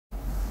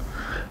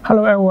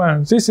Hello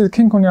everyone, this is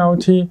King Kong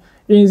IoT.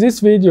 In this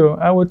video,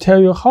 I will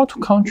tell you how to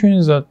control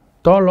the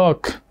door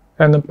lock,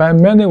 and by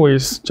many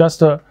ways. Just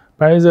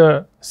by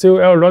the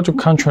COL logic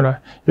controller,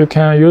 you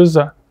can use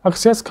the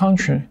access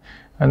control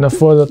and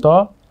for the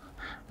door,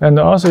 and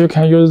also you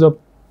can use the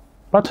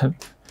button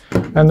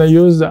and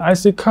use the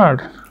IC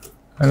card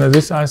and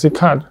this IC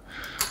card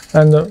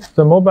and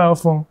the mobile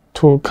phone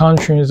to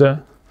control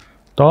the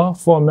door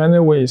for many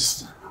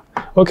ways.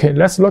 Okay,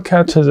 let's look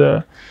at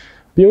the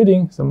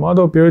building, the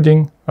model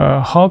building,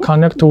 how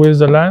connect with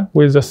the LAN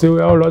with the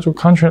COL logic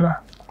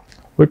controller.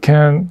 We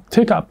can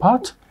take a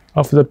part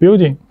of the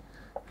building.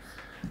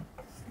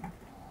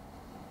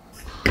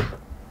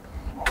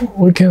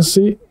 We can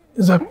see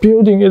the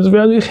building is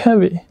very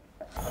heavy.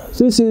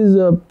 This is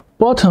the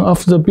bottom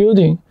of the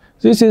building.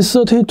 This is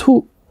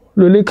 32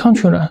 relay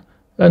controller,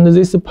 and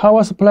this is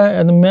power supply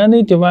and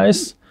many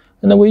devices.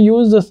 And we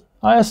use the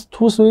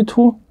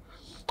RS232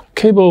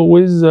 cable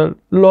with the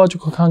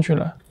logical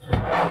controller.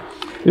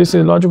 This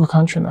is logical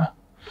controller,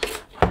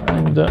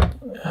 and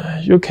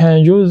you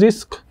can use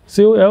this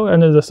COL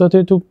and the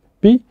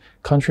 32B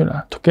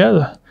controller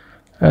together,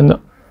 and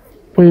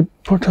we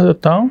put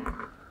it down.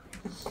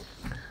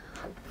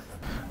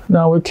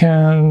 Now we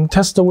can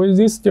test with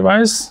this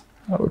device.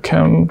 We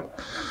can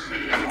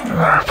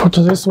put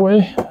it this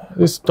way,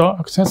 this door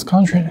access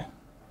control,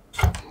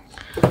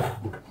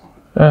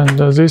 and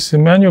this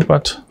menu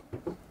button.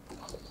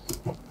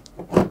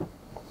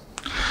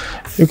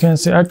 You can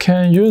see I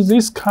can use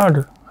this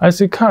card,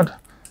 IC card,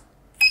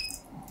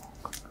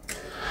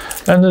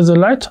 and the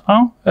light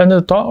on and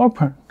the door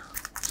open,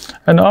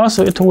 and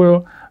also it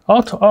will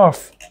auto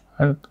off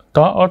and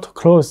door auto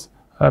close.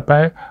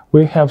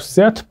 We have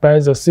set by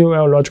the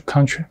COL logic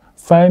control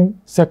 5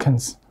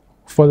 seconds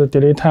for the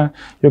delay time.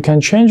 You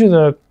can change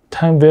the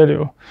time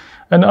value,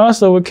 and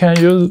also we can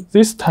use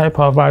this type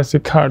of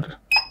IC card,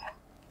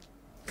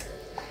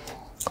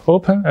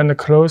 open and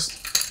close.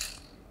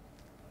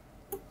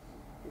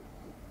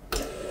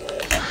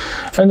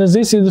 And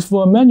this is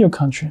for manual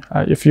control.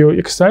 If you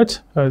excite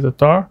the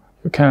door,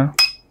 you can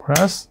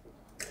press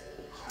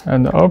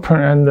and open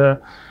and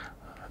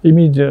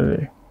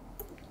immediately.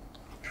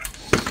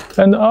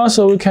 And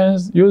also we can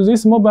use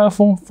this mobile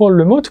phone for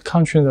remote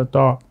control the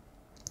door.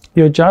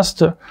 You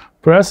just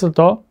press the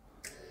door,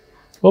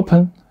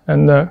 open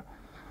and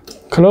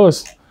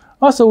close.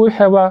 Also we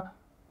have a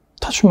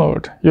touch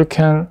mode. You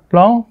can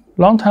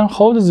long time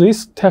hold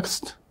this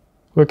text.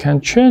 We can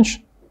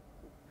change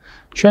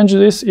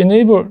this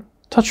enable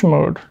touch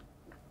mode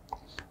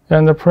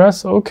and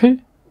press OK.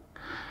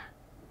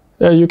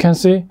 You can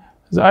see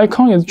the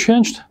icon is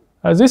changed.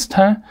 At this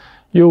time,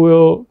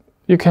 you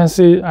can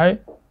see I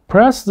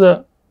press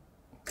the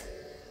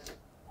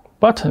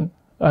button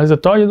as the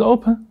door is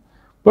open,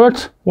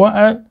 but when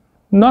I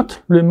not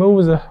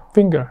remove the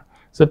finger,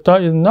 the door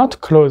is not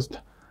closed.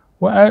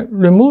 When I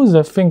remove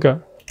the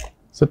finger,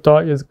 the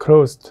door is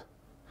closed.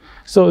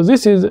 So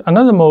this is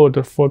another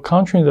mode for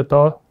controlling the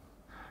door.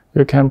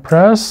 You can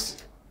press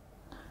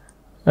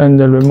and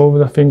remove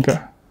the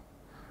finger.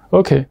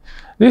 Okay,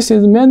 this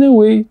is many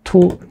way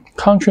to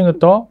control the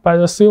door by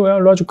the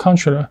COL logic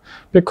controller,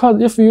 because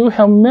if you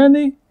have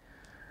many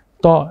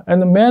door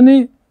and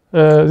many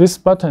these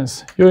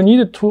buttons, you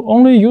need to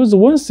only use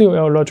one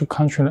COL logic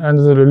controller and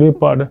the relay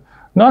board,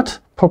 not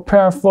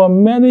prepare for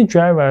many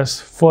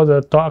drivers for the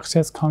door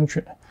access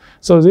control.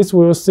 So this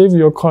will save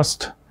your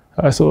cost.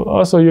 So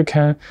also you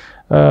can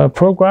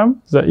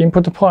program the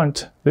input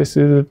point. This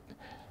is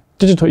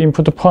digital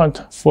input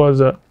point for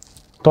the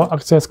door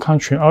access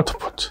control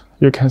output.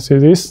 You can see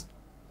this.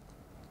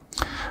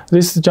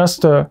 This is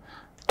just a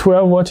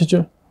 12 voltage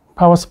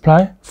power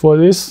supply for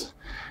this,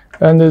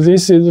 and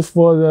this is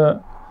for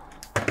the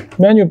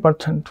menu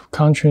button to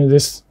control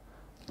this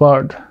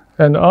board,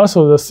 and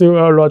also the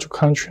COL logic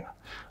control.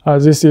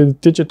 This is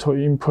digital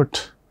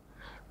input.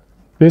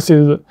 This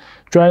is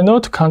dry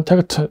note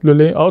contact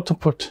relay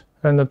output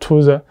and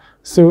to the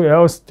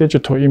COL's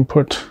digital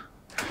input.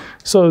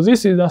 So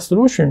this is a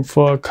solution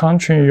for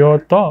controlling your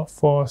door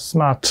for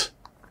smart.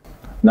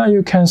 Now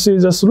you can see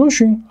the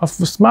solution of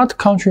smart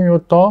controlling your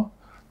door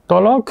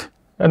lock,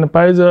 and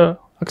by the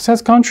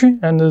access control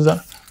and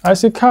the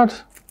IC card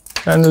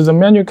and the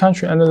menu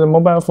control and the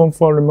mobile phone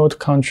for remote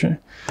control.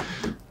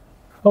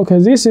 Okay,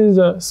 this is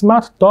the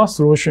smart door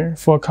solution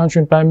for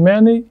controlling by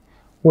many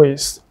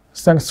ways.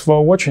 Thanks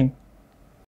for watching.